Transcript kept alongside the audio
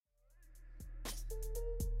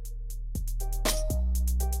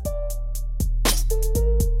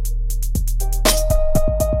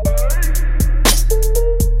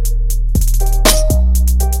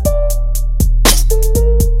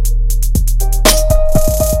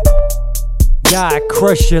Yeah, I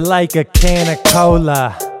crush you like a can of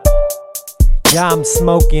cola. Yeah, I'm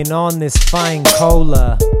smoking on this fine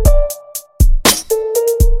cola.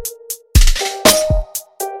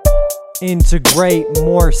 Integrate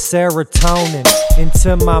more serotonin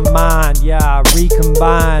into my mind. Yeah, I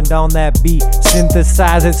recombined on that beat.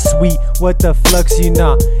 Synthesize it sweet. What the flux, you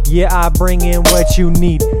know? Yeah, I bring in what you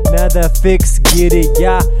need. Another fix, get it?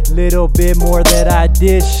 Yeah, little bit more that I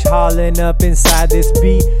dish. Hauling up inside this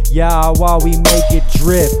beat. Yeah, while we make it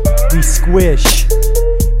drip, we squish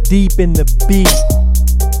deep in the beat.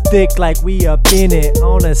 Thick like we up in it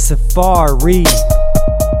on a safari.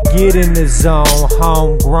 Get in the zone,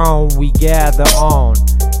 homegrown, we gather on.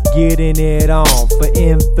 Getting it on, for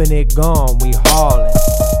infinite gone, we haulin'.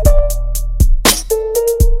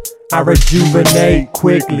 I rejuvenate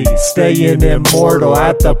quickly, staying immortal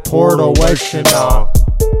at the portal, what you know?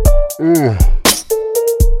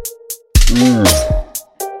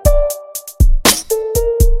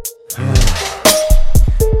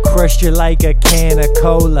 Crush you like a can of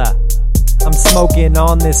cola. I'm smoking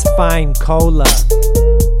on this fine cola.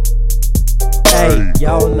 Hey,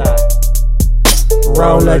 Yola.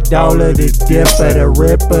 Roller, doller, the dipper, the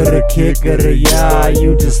ripper, the kicker, the yeah,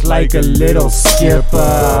 you just like a little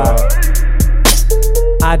skipper.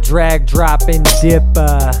 I drag, drop, and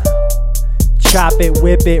dipper. Chop it,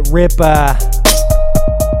 whip it, ripper.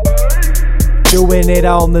 Doing it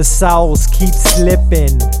on the soles, keep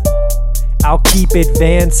slipping. I'll keep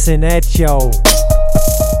advancing at your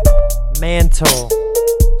mantle.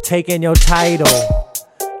 Taking your title.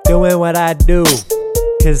 Doing what I do,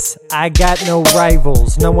 cause I got no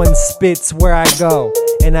rivals. No one spits where I go,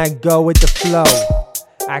 and I go with the flow.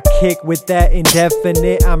 I kick with that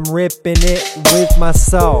indefinite, I'm ripping it with my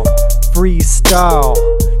soul. Freestyle,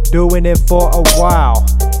 doing it for a while.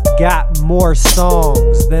 Got more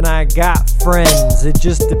songs than I got friends. It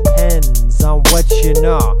just depends on what you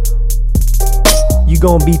know. You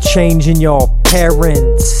gonna be changing your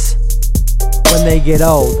parents when they get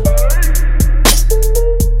old.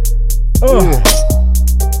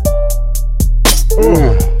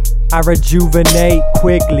 I rejuvenate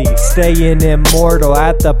quickly, staying immortal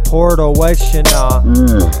at the portal, what you know?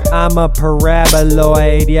 I'm a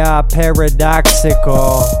paraboloid, yeah,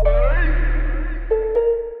 paradoxical.